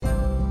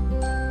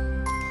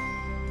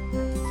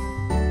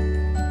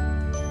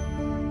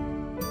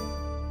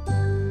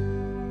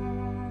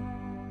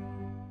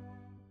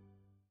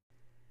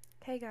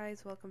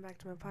guys, welcome back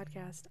to my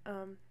podcast.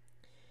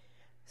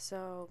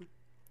 So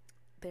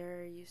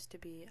there used to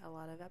be a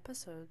lot of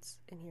episodes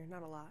in here,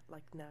 not a lot,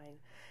 like 9,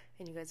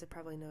 and you guys have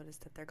probably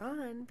noticed that they're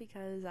gone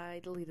because I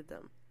deleted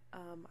them.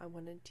 I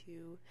wanted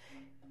to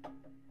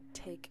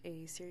take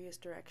a serious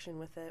direction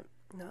with it,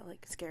 not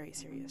like scary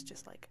serious,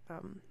 just like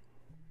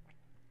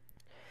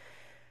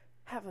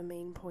have a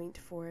main point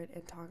for it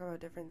and talk about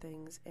different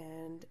things.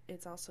 And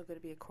it's also going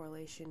to be a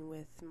correlation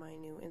with my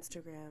new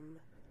Instagram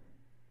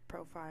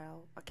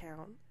profile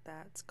account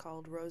that's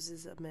called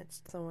Roses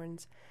Amidst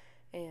Thorns,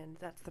 and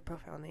that's the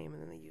profile name,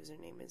 and then the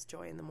username is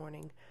Joy in the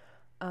Morning.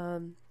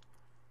 I'll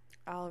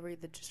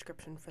read the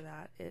description for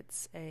that.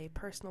 It's a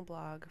personal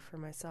blog for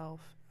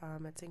myself.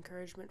 It's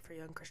encouragement for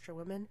young Christian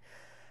women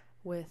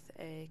with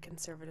a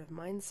conservative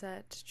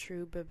mindset,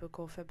 true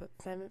biblical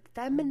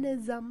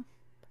feminism,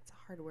 that's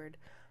a hard word,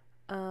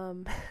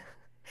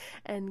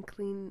 and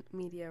clean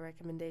media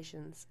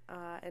recommendations.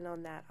 And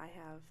on that I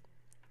have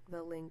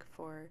the link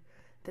for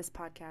this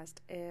podcast,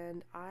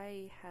 and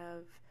I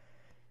have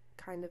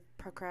kind of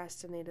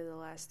procrastinated the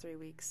last 3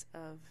 weeks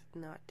of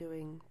not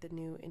doing the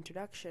new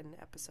introduction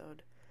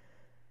episode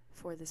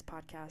for this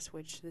podcast,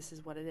 which this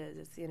is what it is.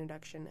 It's the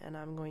introduction, and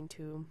I'm going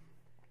to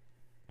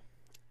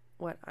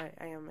I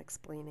am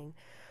explaining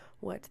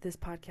what this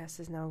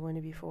podcast is now going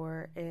to be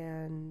for.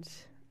 And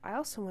I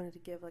also wanted to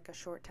give like a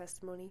short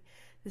testimony.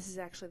 This is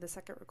actually the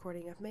second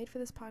recording I've made for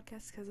this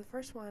podcast, because the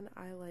first one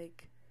I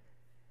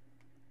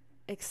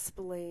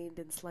explained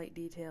in slight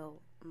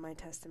detail my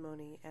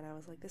testimony, and I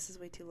was like, this is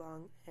way too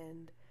long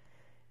and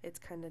it's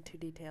kind of too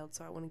detailed,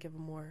 so I want to give a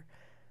more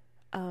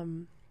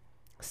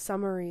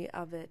summary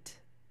of it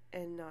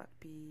and not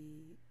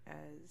be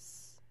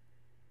as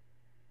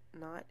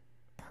not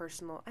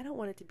personal. I don't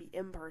want it to be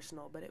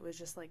impersonal, but it was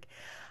just like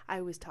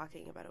I was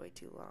talking about it way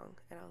too long,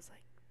 and I was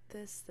like,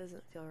 this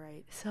doesn't feel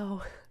right.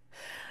 So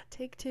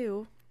take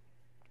 2.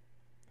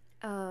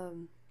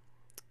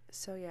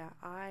 So yeah,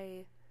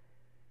 I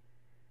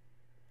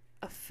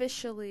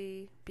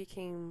officially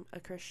became a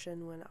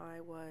Christian when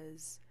I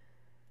was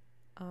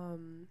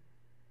I'm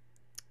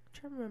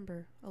trying to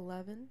remember,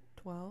 11,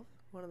 12,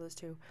 one of those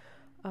two.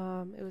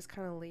 It was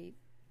kind of late,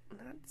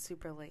 not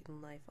super late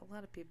in life. A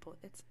lot of people,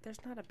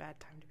 there's not a bad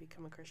time to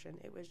become a Christian.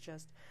 It was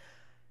just,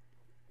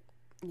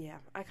 yeah,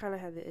 I kind of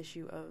had the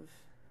issue of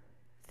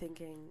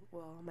thinking,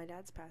 well, my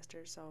dad's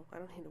pastor, so I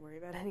don't need to worry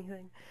about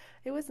anything.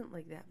 It wasn't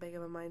like that big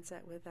of a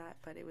mindset with that,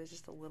 but it was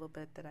just a little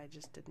bit that I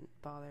just didn't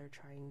bother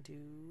trying to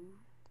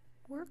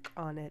work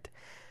on it.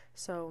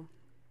 So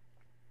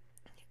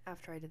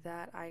after I did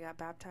that, I got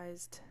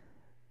baptized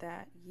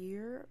that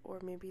year, or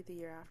maybe the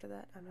year after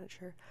that, I'm not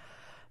sure.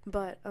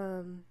 But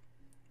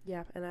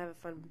yeah, and I have a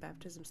fun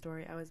baptism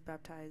story. I was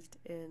baptized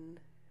in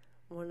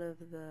one of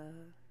the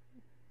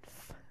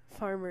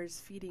farmers'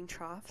 feeding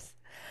troughs.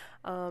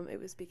 It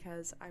was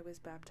because I was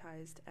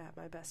baptized at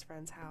my best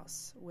friend's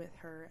house with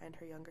her and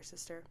her younger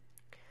sister.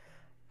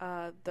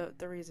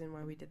 The reason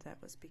why we did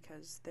that was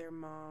because their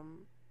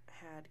mom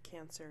had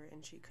cancer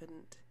and she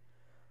couldn't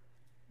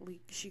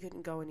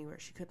go anywhere.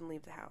 She couldn't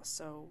leave the house,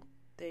 so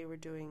they were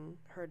doing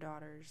her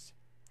daughter's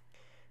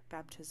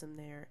baptism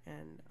there,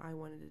 and I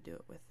wanted to do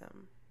it with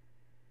them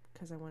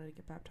because I wanted to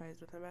get baptized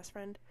with my best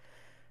friend.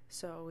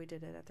 So we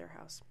did it at their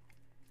house.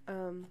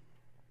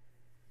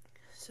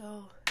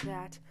 So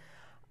that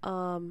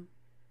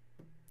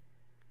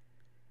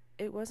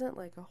it wasn't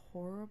like a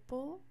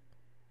horrible,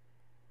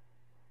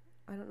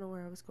 I don't know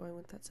where I was going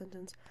with that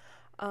sentence.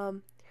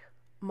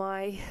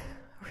 My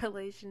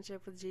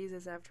relationship with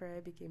Jesus after I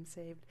became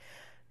saved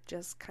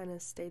just kind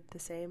of stayed the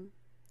same,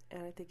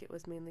 and I think it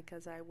was mainly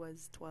because I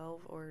was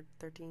 12 or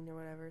 13 or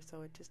whatever,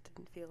 so it just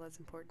didn't feel as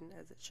important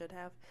as it should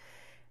have.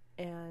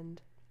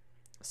 And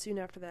soon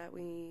after that,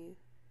 we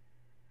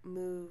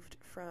moved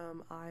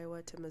from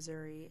Iowa to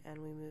Missouri, and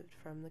we moved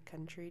from the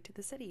country to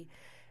the city,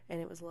 and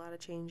it was a lot of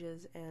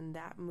changes, and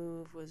that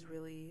move was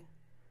really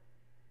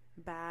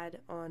bad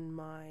on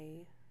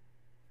my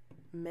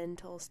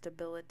mental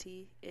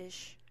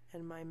stability-ish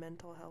and my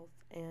mental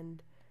health,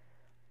 and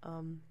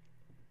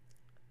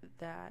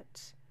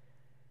that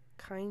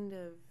kind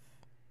of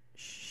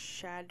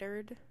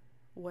shattered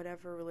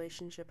whatever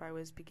relationship I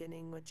was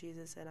beginning with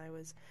Jesus, and I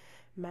was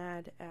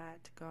mad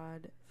at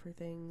God for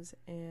things,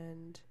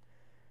 and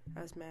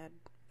I was mad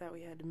that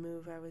we had to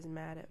move. I was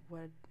mad at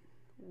what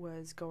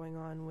was going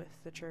on with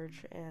the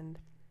church, and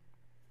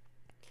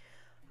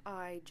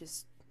I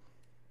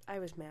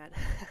was mad.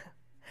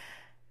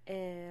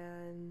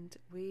 And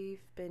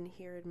we've been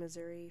here in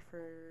Missouri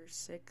for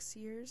 6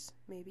 years,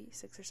 maybe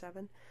 6 or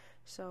 7.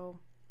 So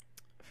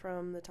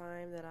from the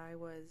time that I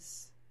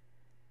was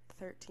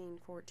 13,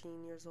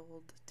 14 years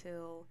old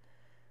till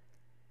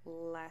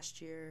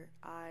last year,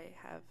 I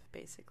have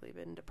basically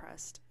been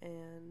depressed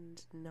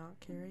and not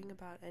caring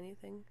about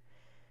anything,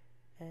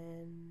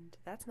 and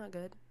that's not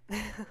good.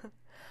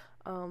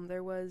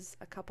 There was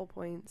a couple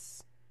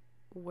points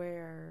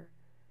where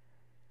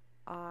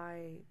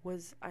I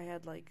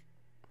had like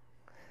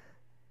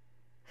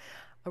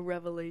a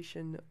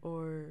revelation,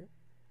 or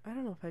I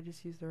don't know if I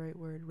just used the right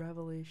word,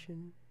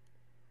 revelation,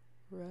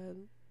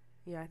 run.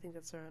 Yeah, I think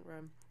that's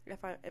run.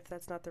 If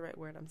that's not the right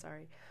word, I'm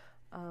sorry.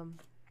 Um,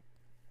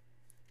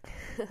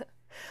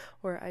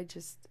 where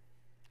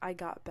I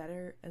got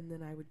better, and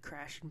then I would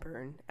crash and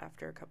burn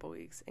after a couple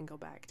weeks and go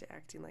back to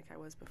acting like I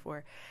was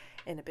before.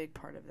 And a big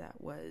part of that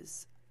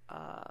was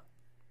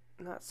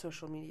not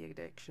social media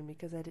addiction,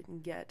 because I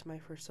didn't get my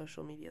first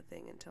social media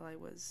thing until I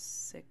was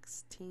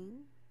 16,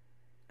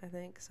 I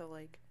think. So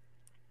like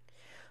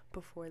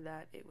before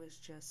that, it was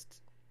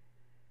just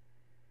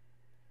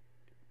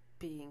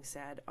being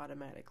sad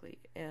automatically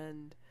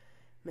and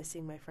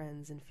missing my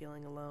friends and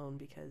feeling alone,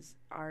 because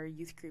our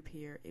youth group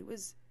here, it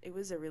was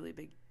a really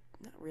big,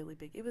 not really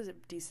big, it was a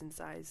decent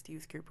sized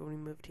youth group when we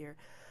moved here,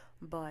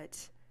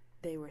 but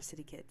they were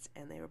city kids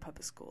and they were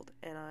public schooled,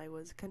 and I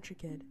was a country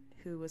kid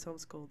who was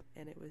homeschooled,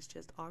 and it was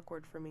just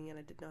awkward for me, and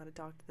I didn't know how to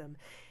talk to them.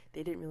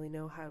 They didn't really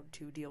know how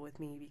to deal with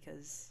me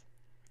because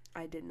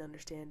I didn't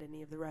understand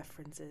any of the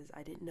references.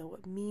 I didn't know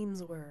what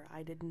memes were.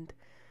 I didn't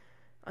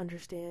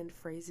understand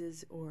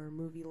phrases or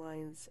movie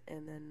lines,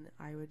 and then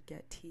I would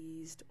get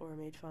teased or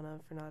made fun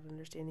of for not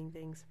understanding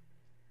things.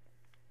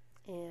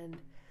 And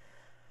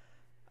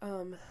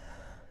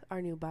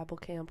our new Bible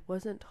camp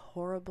wasn't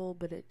horrible,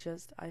 but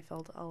I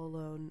felt all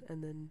alone.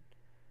 And then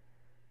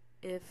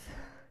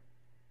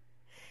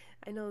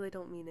I know they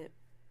don't mean it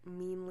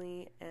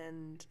meanly,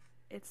 and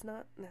it's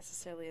not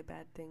necessarily a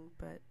bad thing,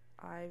 but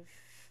I've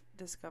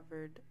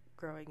discovered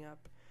growing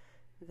up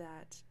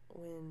that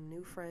when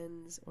new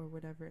friends or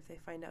whatever, if they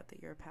find out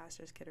that you're a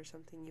pastor's kid or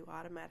something, you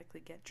automatically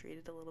get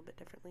treated a little bit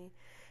differently.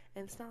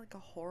 And it's not like a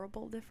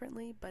horrible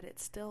differently, but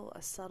it's still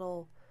a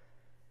subtle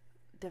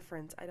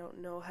difference. I don't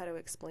know how to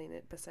explain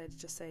it besides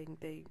just saying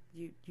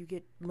you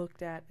get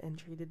looked at and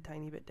treated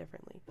tiny bit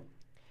differently.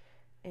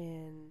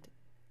 And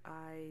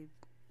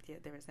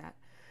there was that.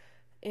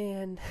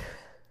 And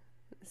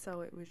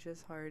so it was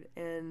just hard,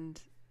 and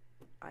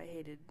I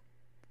hated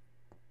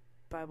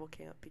Bible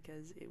camp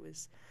because it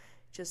was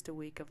just a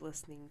week of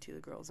listening to the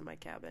girls in my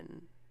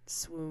cabin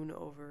swoon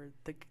over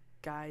the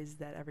guys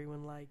that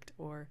everyone liked,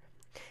 or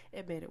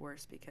it made it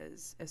worse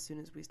because as soon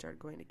as we started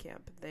going to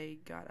camp, they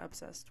got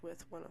obsessed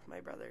with one of my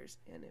brothers,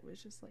 and it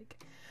was just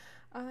like,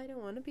 I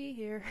don't want to be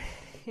here.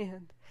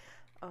 And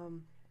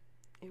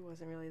it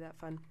wasn't really that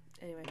fun.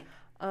 Anyway,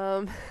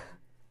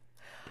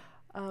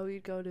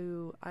 we'd go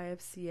to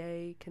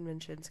IFCA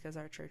conventions because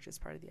our church is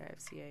part of the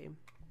IFCA,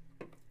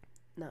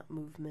 not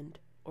movement,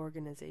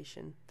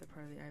 organization. They're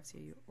part of the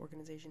IFCA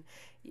organization.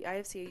 The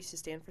IFCA used to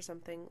stand for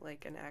something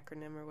like an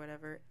acronym or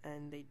whatever,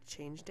 and they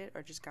changed it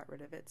or just got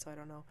rid of it, so I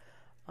don't know.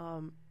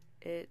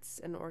 It's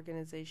an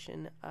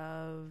organization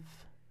of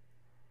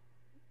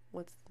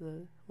what's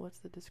the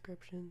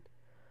description?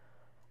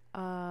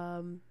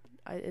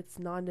 It's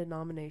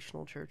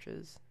non-denominational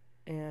churches,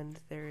 and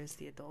there is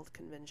the adult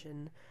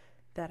convention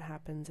that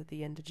happens at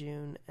the end of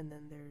June, and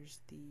then there's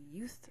the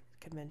youth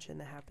convention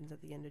that happens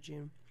at the end of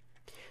June.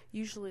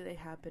 Usually they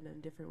happen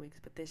in different weeks,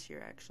 but this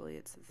year actually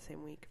it's the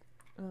same week.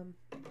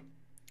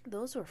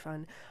 Those were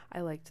fun.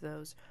 I liked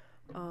those.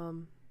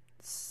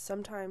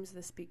 Sometimes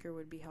the speaker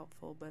would be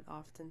helpful, but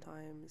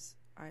oftentimes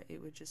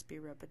it would just be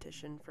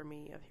repetition for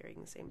me of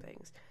hearing the same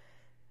things.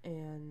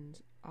 And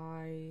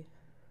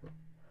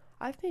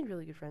I've made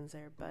really good friends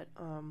there, but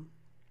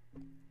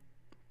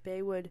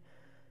they would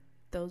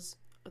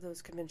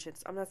those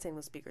conventions, I'm not saying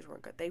those speakers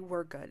weren't good. They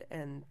were good,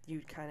 and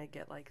you'd kind of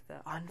get like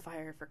the on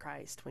fire for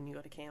Christ when you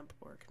go to camp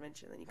or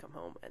convention, then you come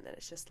home, and then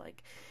it's just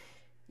like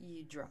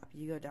you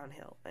go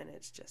downhill, and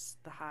it's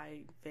just the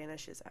high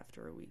vanishes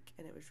after a week.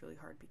 And it was really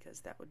hard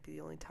because that would be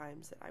the only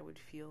times that I would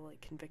feel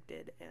like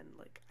convicted and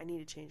like I need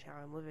to change how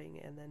I'm living.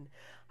 And then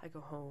I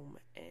go home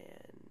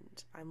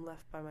and I'm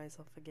left by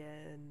myself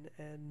again,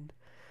 and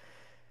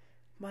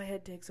my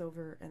head takes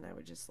over, and I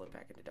would just slip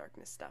back into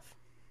darkness stuff.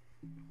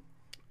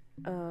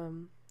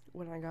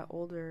 When I got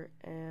older,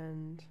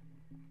 and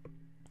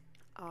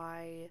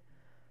I'm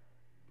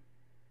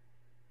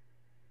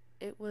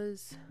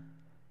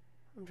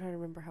trying to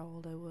remember how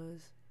old I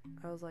was.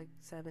 I was like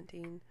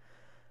 17,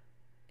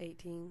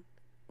 18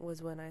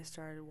 was when I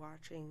started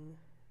watching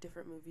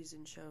different movies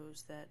and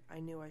shows that I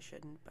knew I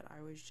shouldn't, but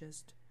I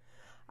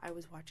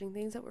was watching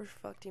things that were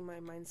reflecting my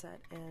mindset,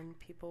 and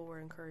people were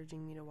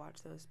encouraging me to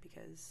watch those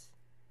because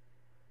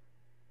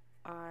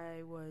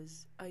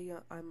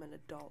I'm an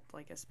adult,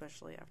 like,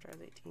 especially after I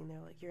was 18,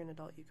 they're like, you're an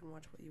adult, you can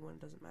watch what you want,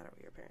 it doesn't matter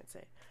what your parents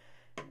say.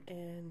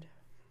 And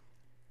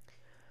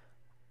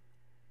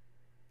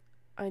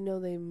I know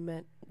they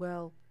meant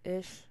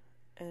well-ish,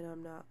 and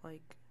I'm not,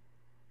 like,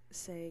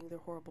 saying they're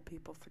horrible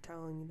people for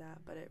telling me that,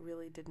 but it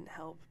really didn't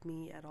help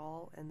me at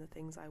all, and the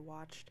things I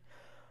watched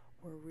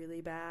were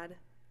really bad,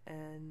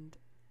 and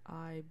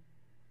I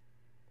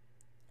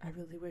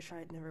really wish I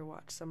had never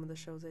watched some of the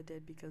shows I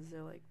did, because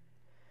they're, like,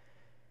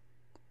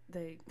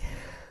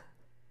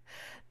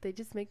 they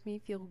just make me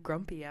feel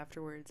grumpy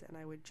afterwards, and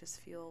I would just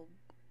feel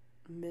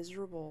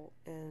miserable,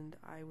 and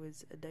I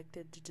was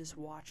addicted to just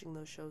watching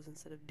those shows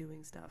instead of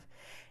doing stuff.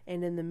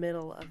 And in the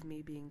middle of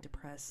me being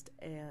depressed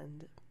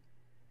and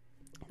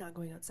not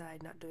going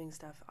outside, not doing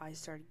stuff, I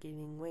started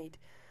gaining weight,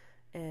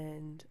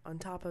 And on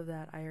top of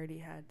that, I already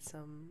had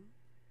some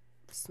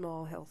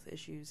small health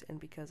issues, and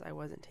because I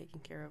wasn't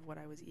taking care of what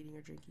I was eating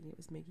or drinking, it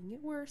was making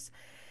it worse.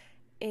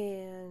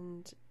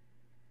 And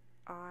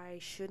I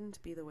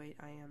shouldn't be the weight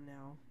I am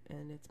now,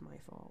 and it's my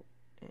fault.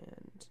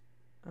 And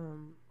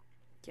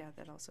yeah,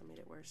 that also made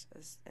it worse,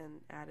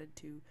 and added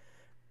to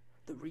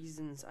the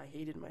reasons I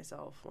hated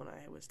myself when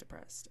I was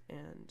depressed.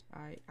 And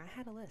I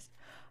had a list.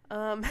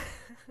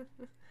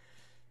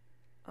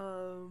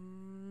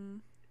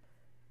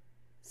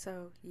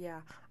 So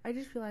yeah, I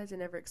just realized I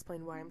never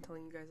explained why I'm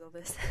telling you guys all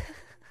this.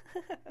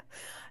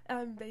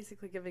 I'm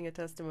basically giving a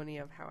testimony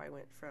of how I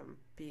went from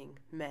being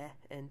meh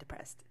and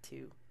depressed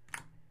to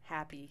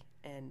happy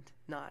and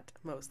not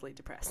mostly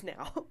depressed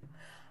now.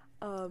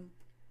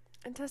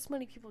 And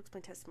testimony, people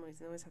explain testimonies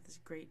and they always have this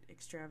great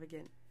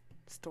extravagant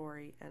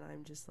story, and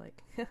I'm just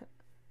like,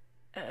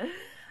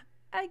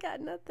 I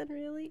got nothing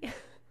really.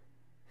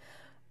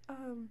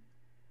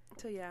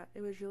 So yeah,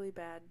 it was really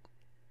bad,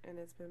 and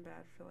it's been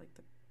bad for like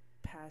the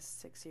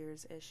past 6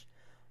 years-ish.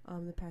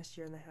 The past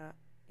year and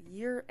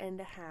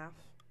a half,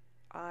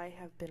 I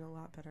have been a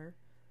lot better.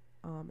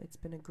 It's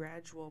been a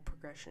gradual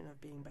progression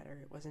of being better.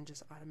 It wasn't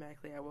just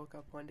automatically I woke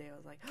up one day, I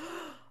was like,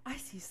 oh, I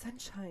see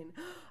sunshine,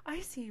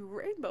 I see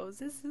rainbows,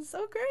 this is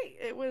so great.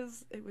 It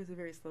was a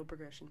very slow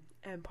progression,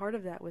 and part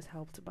of that was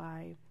helped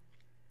by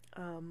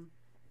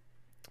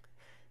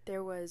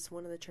there was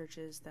one of the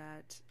churches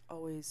that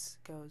always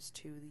goes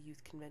to the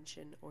youth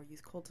convention or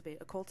youth cultivate.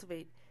 The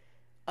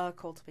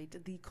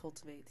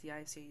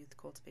IFCA Youth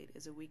Cultivate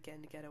is a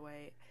weekend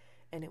getaway,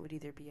 and it would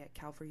either be at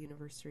Calvary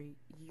University,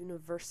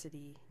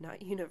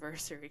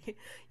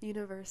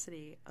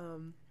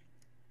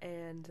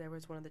 and there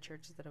was one of the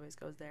churches that always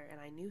goes there, and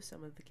I knew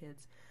some of the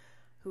kids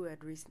who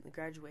had recently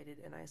graduated,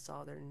 and I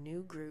saw their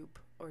new group,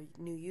 or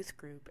new youth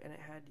group, and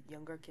it had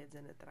younger kids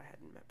in it that I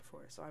hadn't met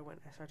before, so I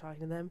started talking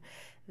to them.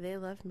 They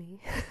love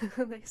me.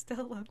 They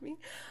still love me.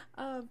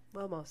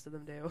 Well, most of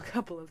them do. A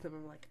couple of them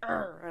are like,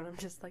 "Arr," and I'm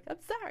just like,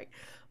 I'm sorry.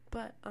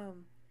 But,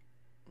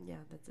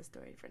 yeah, that's a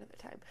story for another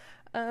time.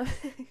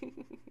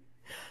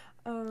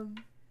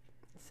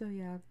 So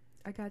yeah,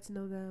 I got to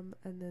know them,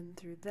 and then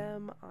through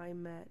them, I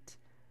met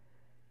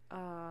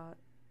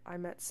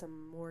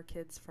some more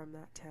kids from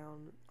that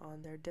town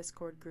on their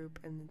Discord group,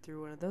 and then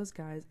through one of those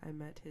guys, I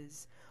met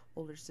his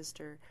older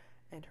sister,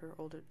 and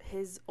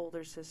his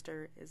older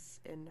sister is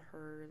in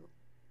her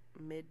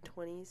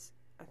mid-20s,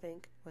 I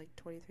think, like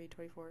 23,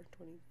 24,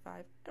 25,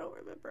 I don't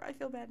remember, I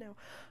feel bad now.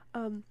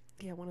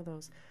 Yeah, one of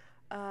those.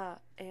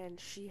 And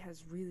she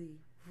has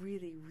really,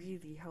 really,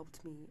 really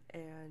helped me,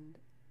 and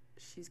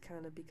she's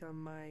kind of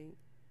become my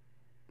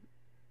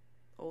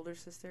older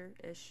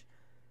sister-ish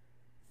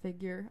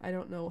figure. I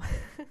don't know.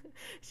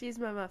 She's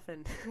my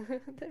muffin.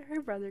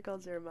 Her brother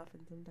calls her a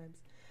muffin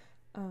sometimes.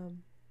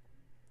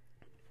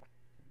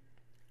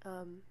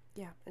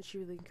 Yeah, and she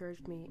really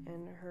encouraged me,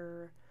 and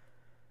her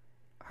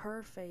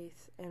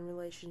faith and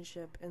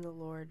relationship in the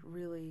Lord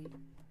really,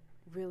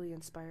 really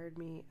inspired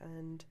me,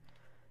 and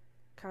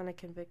kind of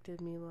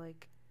convicted me,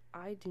 like,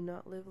 I do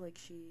not live like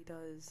she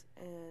does.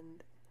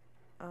 And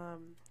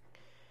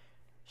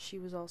she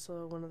was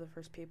also one of the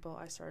first people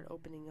I started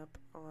opening up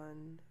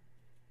on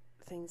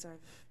things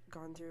I've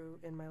gone through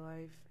in my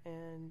life,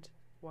 and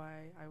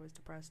why I was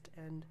depressed,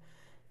 and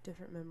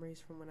different memories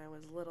from when I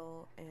was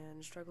little,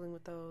 and struggling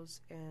with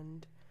those.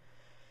 And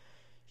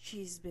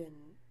she's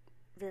been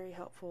very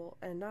helpful,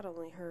 and not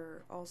only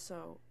her,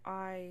 also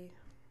I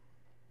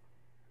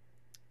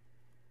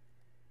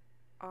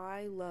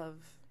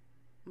love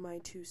my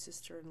two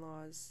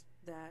sister-in-laws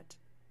that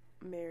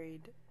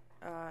married.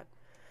 I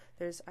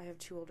have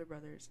two older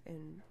brothers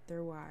and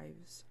their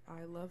wives.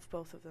 I love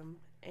both of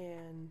them,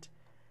 and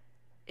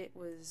it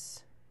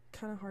was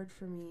kind of hard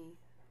for me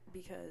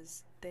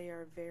because they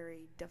are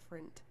very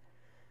different,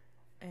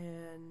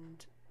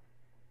 and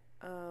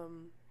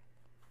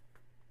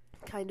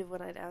kind of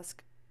when I'd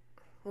ask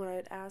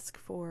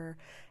for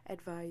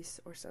advice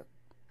or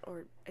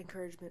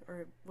encouragement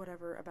or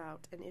whatever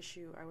about an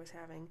issue I was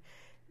having,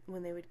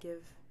 when they would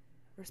give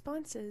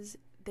responses,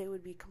 they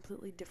would be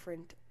completely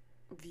different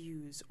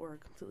views or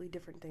completely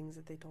different things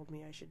that they told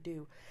me I should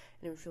do.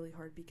 And it was really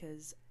hard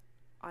because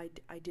I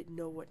didn't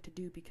know what to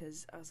do,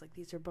 because I was like,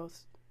 these are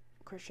both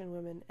Christian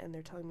women and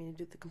they're telling me to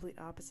do the complete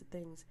opposite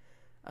things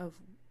of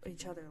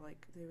each other.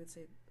 Like, they would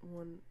say,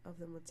 one of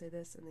them would say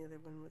this and the other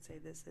one would say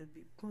this. It would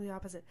be completely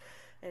opposite,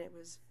 and it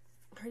was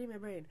hurting my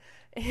brain.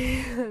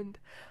 And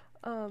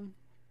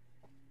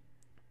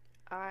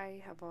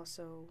I have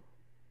also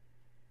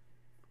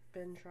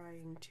been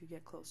trying to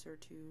get closer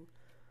to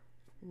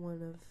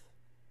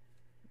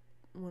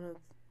one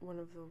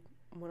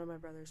of my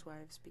brother's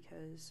wives,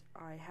 because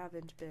I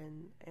haven't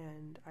been,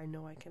 and I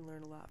know I can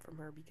learn a lot from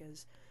her,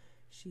 because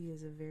she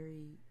is a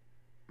very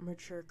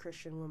mature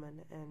Christian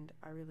woman, and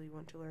I really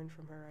want to learn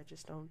from her. I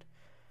just don't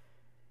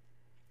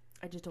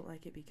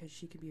like it, because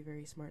she can be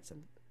very smart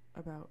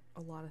about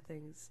a lot of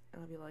things,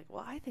 and I'll be like,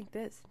 well, I think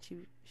this, and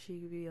she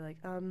could be like,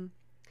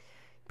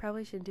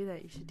 probably shouldn't do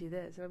that, you should do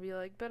this, and I'll be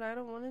like, but I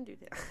don't want to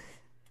do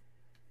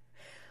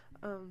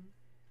that.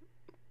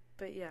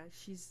 but yeah,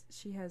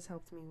 she has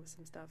helped me with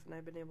some stuff, and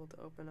I've been able to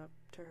open up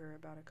to her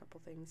about a couple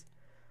things.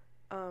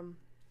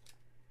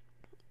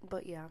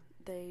 But yeah,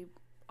 they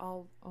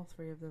all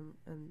three of them,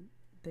 and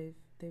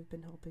they've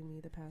been helping me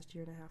the past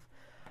year and a half.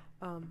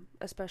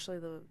 Especially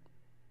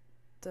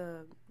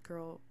the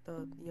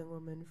young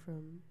woman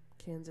from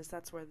Kansas.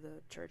 That's where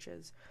the church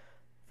is,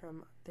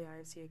 from the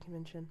IFCA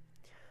convention.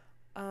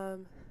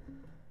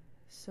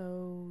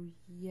 So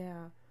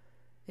yeah,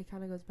 it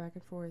kind of goes back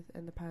and forth,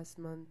 and the past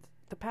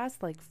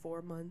like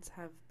 4 months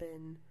have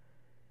been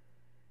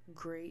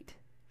great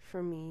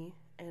for me,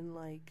 and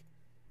like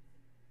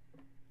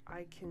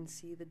I can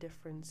see the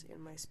difference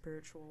in my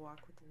spiritual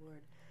walk with the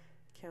Lord,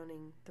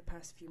 counting the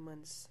past few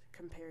months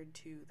compared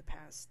to the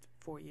past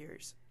 4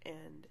 years,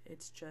 and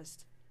it's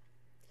just,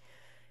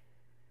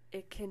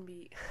 it can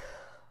be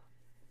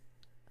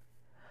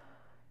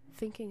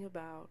thinking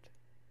about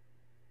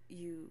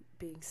you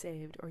being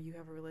saved, or you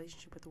have a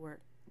relationship with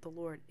the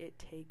Lord. It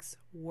takes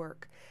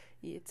work.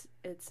 It's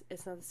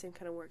not the same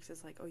kind of work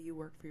as like, oh, you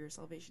work for your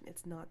salvation.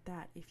 It's not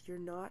that. If you're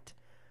not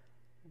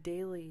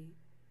daily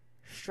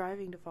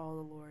striving to follow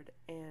the Lord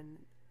and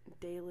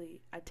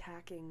daily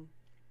attacking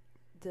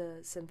the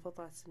sinful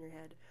thoughts in your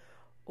head,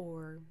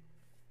 or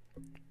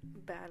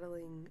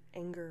battling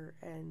anger,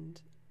 and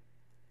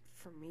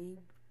for me,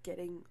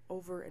 getting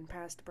over and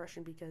past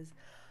depression, because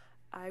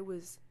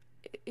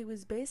it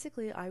was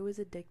basically, I was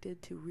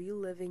addicted to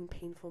reliving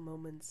painful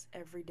moments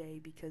every day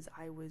because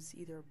I was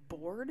either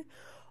bored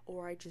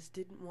or I just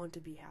didn't want to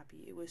be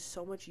happy. It was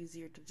so much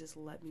easier to just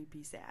let me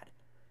be sad.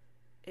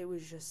 It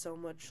was just so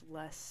much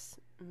less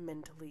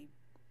mentally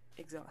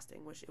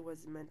exhausting, which it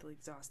was mentally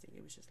exhausting.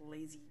 It was just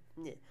lazy.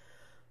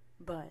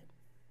 But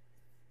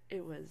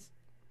it was,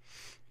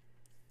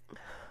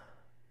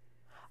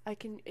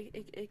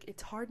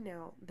 it's hard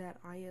now that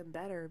I am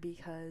better,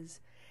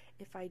 because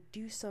if I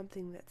do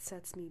something that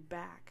sets me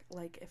back,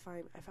 like if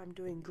I'm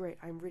doing great,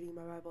 I'm reading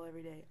my Bible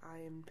every day, I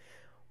am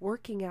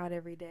working out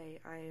every day,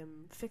 I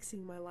am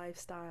fixing my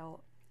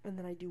lifestyle, and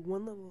then I do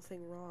one little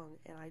thing wrong,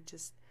 and I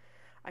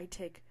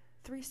take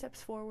 3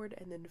 steps forward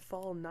and then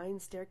fall 9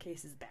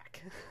 staircases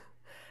back.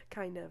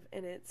 Kind of.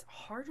 And it's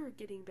harder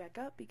getting back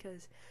up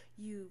because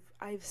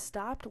I've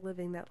stopped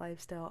living that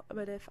lifestyle,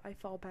 but if I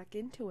fall back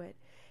into it,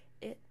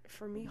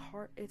 for me,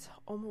 it's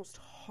almost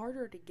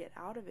harder to get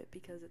out of it,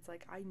 because it's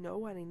like I know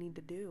what I need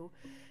to do,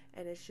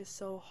 and it's just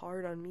so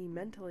hard on me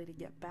mentally to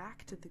get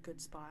back to the good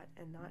spot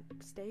and not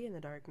stay in the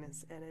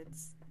darkness, and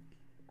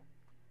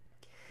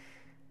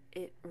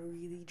it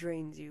really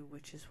drains you,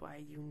 which is why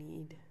you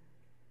need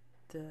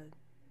the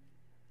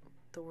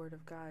Word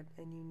of God,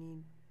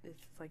 and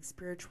it's like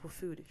spiritual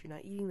food. If you're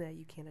not eating that,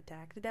 you can't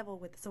attack the devil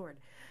with the sword.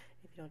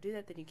 If you don't do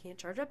that, then you can't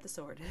charge up the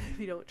sword. If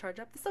you don't charge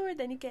up the sword,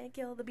 then you can't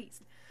kill the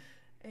beast.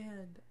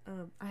 And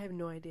I have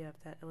no idea if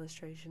that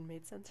illustration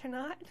made sense or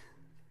not.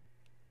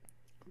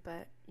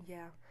 But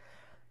yeah.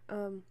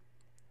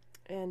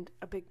 And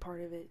a big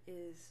part of it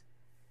is,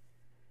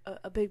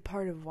 a big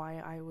part of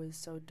why I was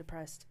so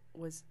depressed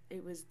was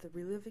the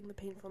reliving the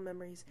painful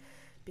memories,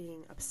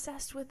 being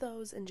obsessed with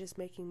those, and just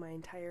making my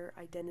entire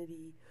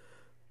identity,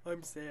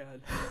 I'm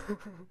sad.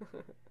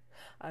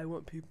 I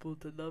want people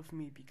to love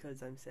me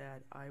because I'm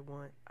sad. I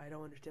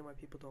don't understand why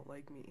people don't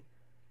like me.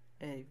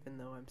 And even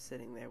though I'm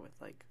sitting there with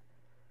like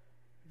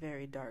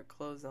very dark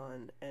clothes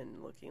on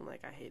and looking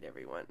like I hate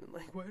everyone, and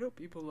like, why don't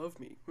people love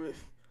me?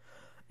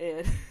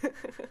 And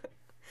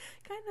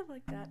kind of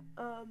like that.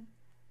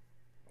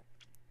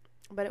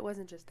 But it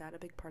wasn't just that. A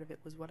big part of it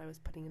was what I was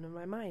putting into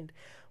my mind,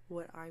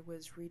 what I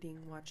was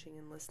reading, watching,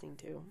 and listening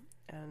to.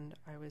 And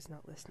I was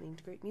not listening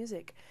to great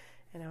music,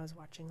 and I was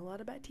watching a lot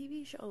of bad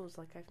TV shows,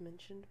 like I've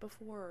mentioned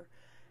before.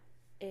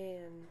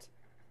 And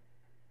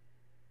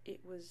it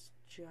was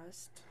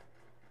just,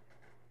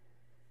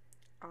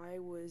 I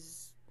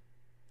was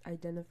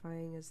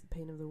identifying as the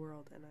pain of the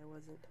world, and I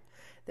wasn't.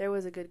 There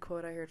was a good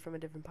quote I heard from a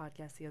different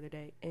podcast the other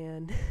day,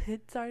 and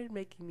it started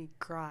making me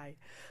cry.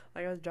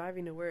 Like, I was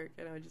driving to work,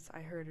 and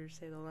I heard her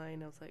say the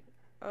line, I was like,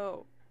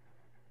 oh,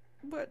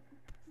 but,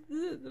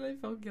 then I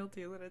felt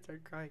guilty, and then I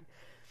started crying.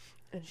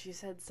 And she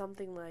said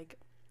something like,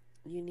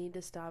 you need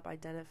to stop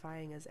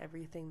identifying as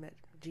everything that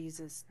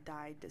Jesus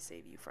died to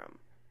save you from.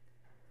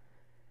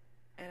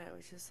 And I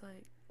was just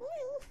like,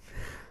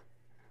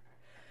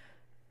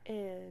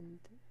 and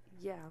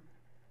yeah.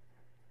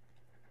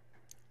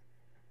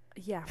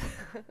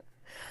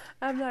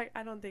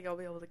 I don't think I'll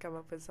be able to come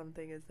up with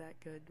something as that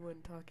good when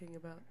talking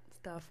about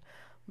stuff,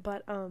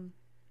 but I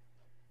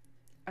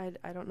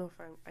don't know if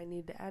I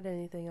need to add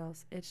anything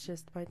else. It's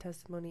just, my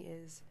testimony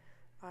is,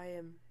 I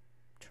am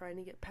trying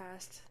to get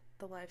past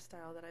the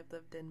lifestyle that I've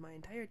lived in my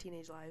entire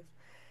teenage life,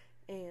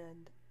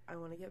 and I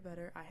want to get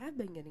better. I have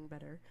been getting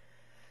better,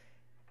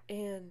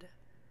 and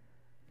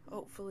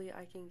hopefully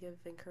I can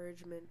give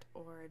encouragement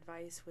or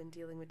advice when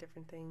dealing with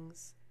different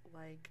things,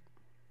 like,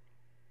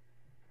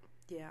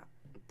 yeah,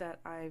 that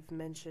I've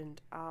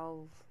mentioned.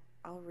 I'll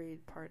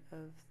read part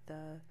of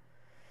the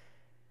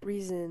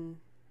reason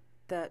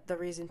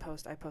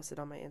post I posted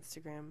on my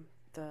Instagram,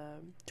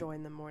 the Joy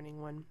in the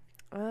Morning one.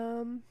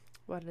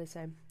 What did I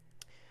say?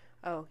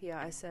 Oh, yeah,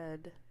 I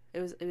said,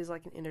 it was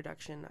like an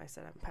introduction. I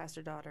said, I'm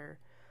pastor daughter,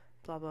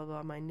 blah, blah,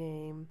 blah, my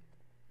name.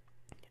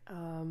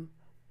 Um,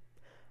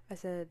 I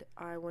said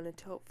I wanted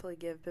to hopefully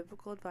give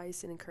biblical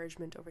advice and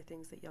encouragement over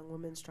things that young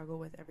women struggle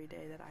with every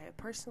day that I have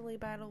personally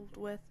battled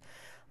with,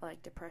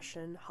 like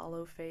depression,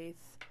 hollow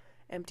faith,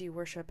 empty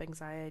worship,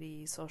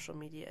 anxiety, social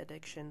media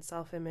addiction,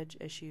 self-image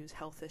issues,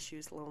 health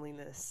issues,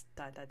 loneliness,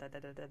 dot, dot, dot,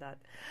 dot, dot, dot, dot.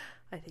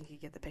 I think you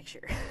get the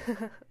picture.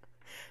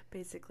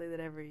 Basically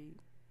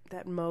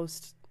that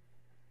most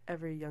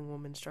every young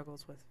woman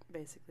struggles with,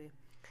 basically.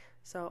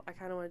 So I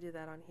kind of want to do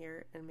that on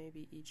here, and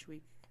maybe each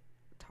week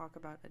talk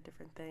about a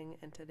different thing.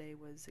 And today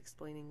was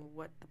explaining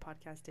what the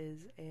podcast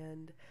is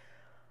and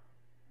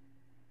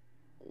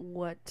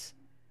what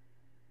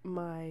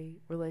my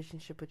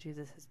relationship with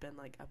Jesus has been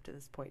like up to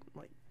this point.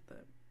 Like,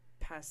 the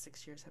past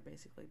 6 years have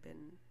basically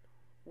been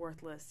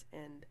worthless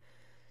and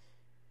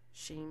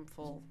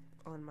shameful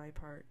on my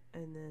part,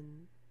 and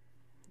then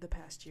the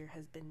past year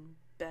has been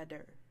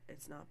better.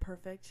 It's not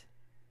perfect,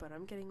 but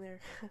I'm getting there.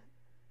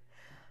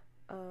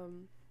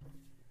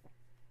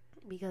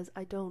 Because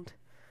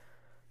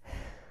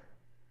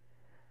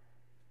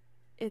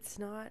it's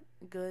not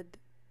good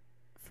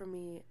for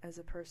me as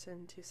a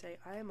person to say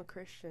I am a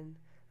Christian.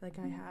 Like,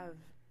 I have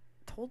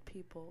told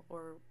people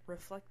or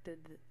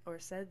reflected or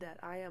said that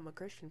I am a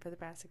Christian for the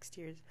past 6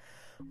 years,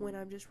 when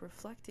I'm just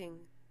reflecting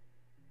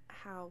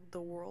how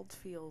the world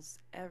feels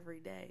every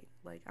day.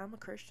 Like, I'm a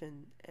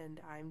Christian and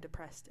I'm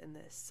depressed in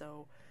this,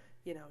 so,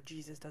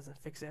 Jesus doesn't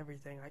fix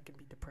everything. I can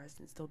be depressed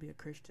and still be a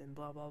Christian,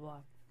 blah, blah,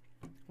 blah.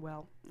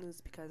 Well, it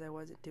was because I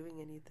wasn't doing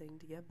anything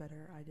to get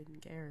better. I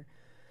didn't care.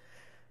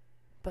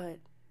 But,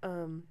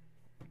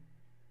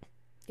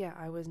 yeah,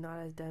 I was not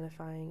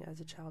identifying as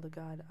a child of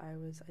God. I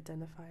was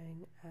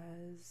identifying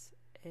as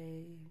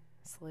a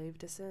slave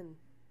to sin,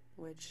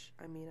 which,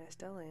 I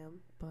still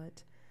am,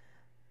 but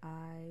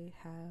I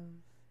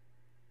have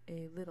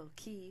a little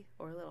key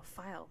or a little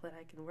file that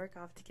I can work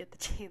off to get the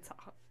chains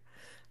off.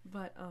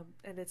 But,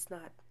 and it's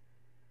not,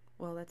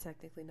 well, that's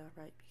technically not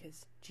right,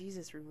 because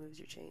Jesus removes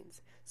your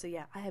chains. So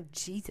yeah, I have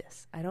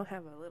Jesus. I don't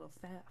have a little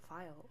fat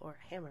file or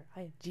a hammer. I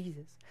have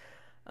Jesus.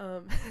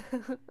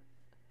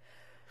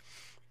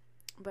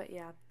 But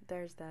yeah,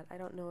 there's that. I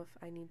don't know if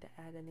I need to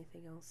add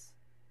anything else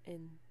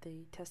in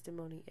the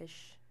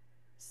testimony-ish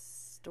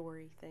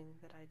story thing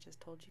that I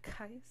just told you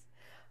guys.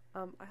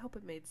 I hope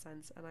it made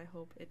sense, and I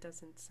hope it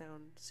doesn't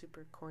sound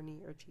super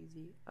corny or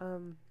cheesy.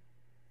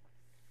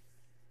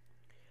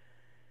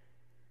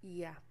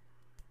 Yeah.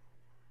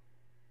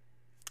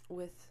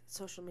 With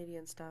social media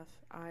and stuff,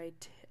 I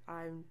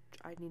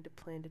need to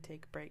plan to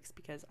take breaks,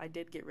 because I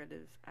did get rid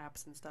of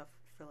apps and stuff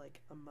for like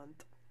a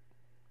month.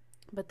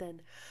 But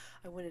then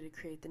I wanted to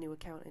create the new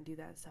account and do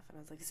that and stuff, and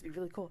I was like, this would be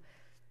really cool.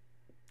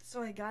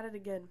 So I got it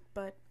again,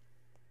 but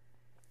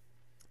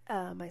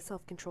my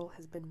self-control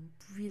has been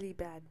really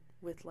bad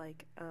with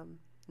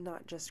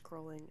not just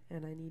scrolling,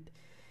 and I need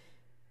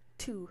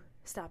to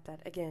stop that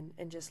again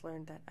and just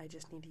learn that I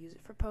just need to use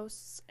it for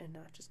posts and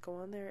not just go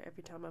on there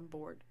every time I'm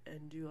bored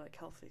and do like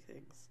healthy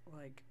things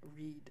like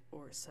read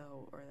or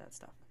sew or that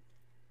stuff.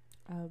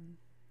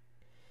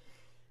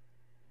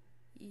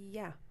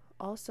 Yeah.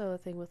 Also, a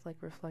thing with like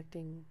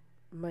reflecting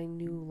my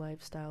new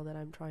lifestyle that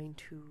I'm trying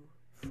to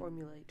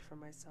formulate for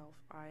myself.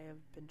 I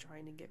have been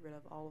trying to get rid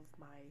of all of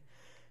my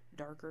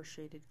darker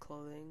shaded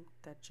clothing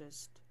that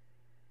just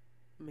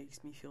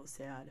makes me feel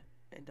sad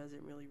and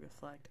doesn't really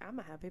reflect I'm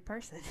a happy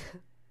person.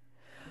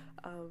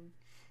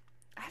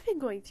 I've been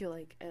going through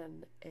like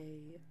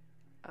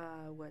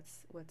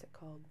what's it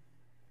called?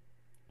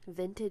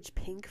 Vintage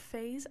pink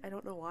phase. I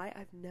don't know why.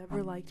 I've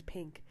never liked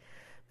pink.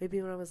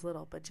 Maybe when I was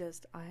little, but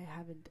just I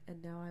haven't,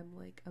 and now I'm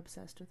like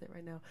obsessed with it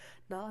right now.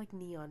 Not like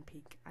neon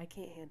pink. I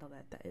can't handle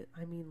that.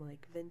 I mean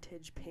like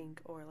vintage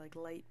pink or like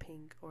light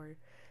pink or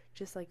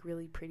just like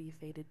really pretty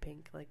faded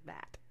pink like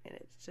that. And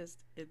it's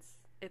just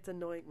it's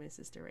annoying my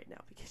sister right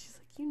now, because she's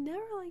like, you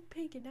never liked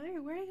pink and now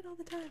you're wearing it all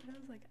the time. And I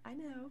was like, I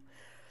know.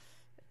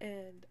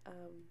 And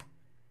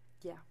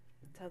yeah,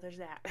 so there's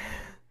that.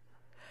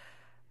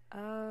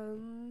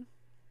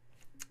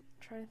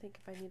 Trying to think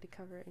if I need to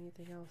cover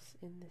anything else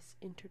in this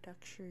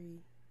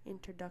introductory.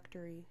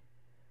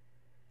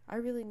 I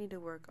really need to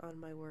work on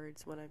my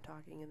words when I'm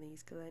talking in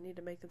these, because I need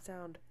to make them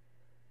sound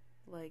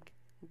like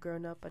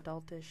grown-up,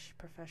 adultish,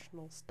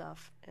 professional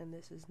stuff, and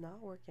this is not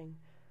working.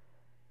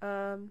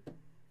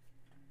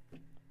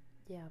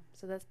 Yeah,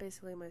 so that's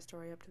basically my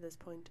story up to this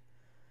point.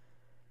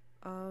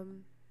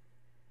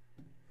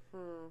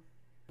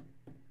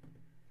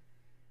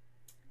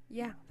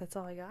 Yeah, that's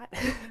all I got.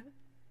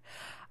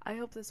 I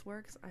hope this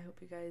works. I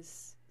hope you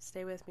guys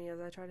stay with me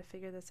as I try to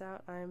figure this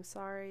out. I'm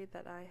sorry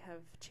that I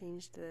have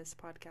changed this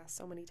podcast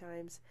so many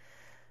times,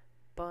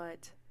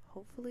 but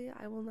hopefully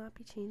I will not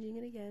be changing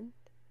it again.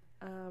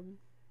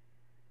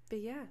 But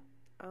yeah,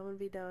 I'm gonna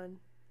be done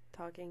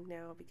talking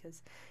now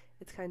because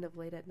it's kind of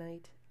late at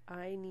night.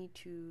 I need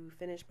to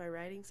finish my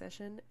writing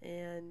session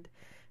and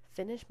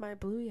finish my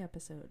Bluey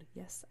episode.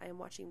 Yes, I am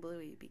watching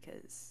Bluey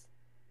because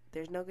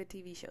there's no good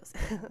TV shows.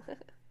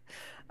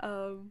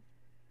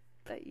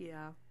 But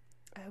yeah,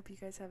 I hope you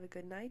guys have a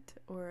good night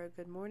or a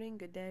good morning,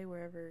 good day,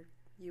 wherever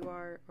you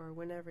are or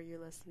whenever you're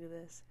listening to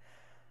this.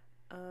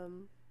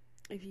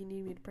 If you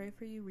need me to pray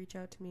for you, reach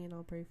out to me and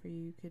I'll pray for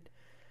you. You could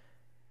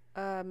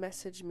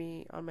message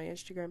me on my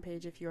Instagram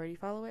page if you already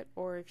follow it,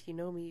 or if you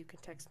know me, you can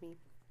text me.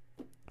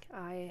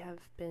 I have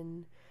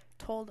been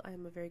told I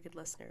am a very good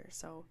listener,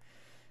 so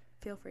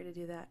feel free to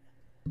do that.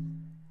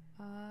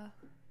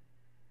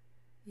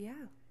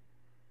 Yeah.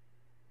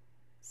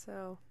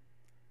 So,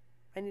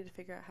 I need to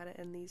figure out how to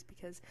end these,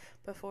 because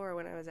before,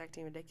 when I was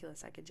acting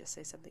ridiculous, I could just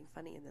say something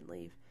funny and then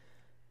leave.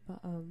 But,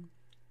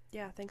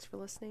 yeah, thanks for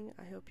listening.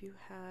 I hope you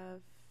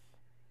have...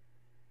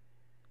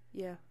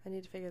 Yeah, I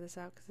need to figure this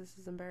out because this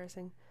is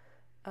embarrassing.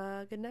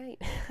 Good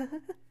night.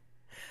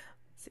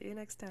 See you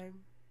next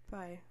time.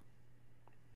 Bye.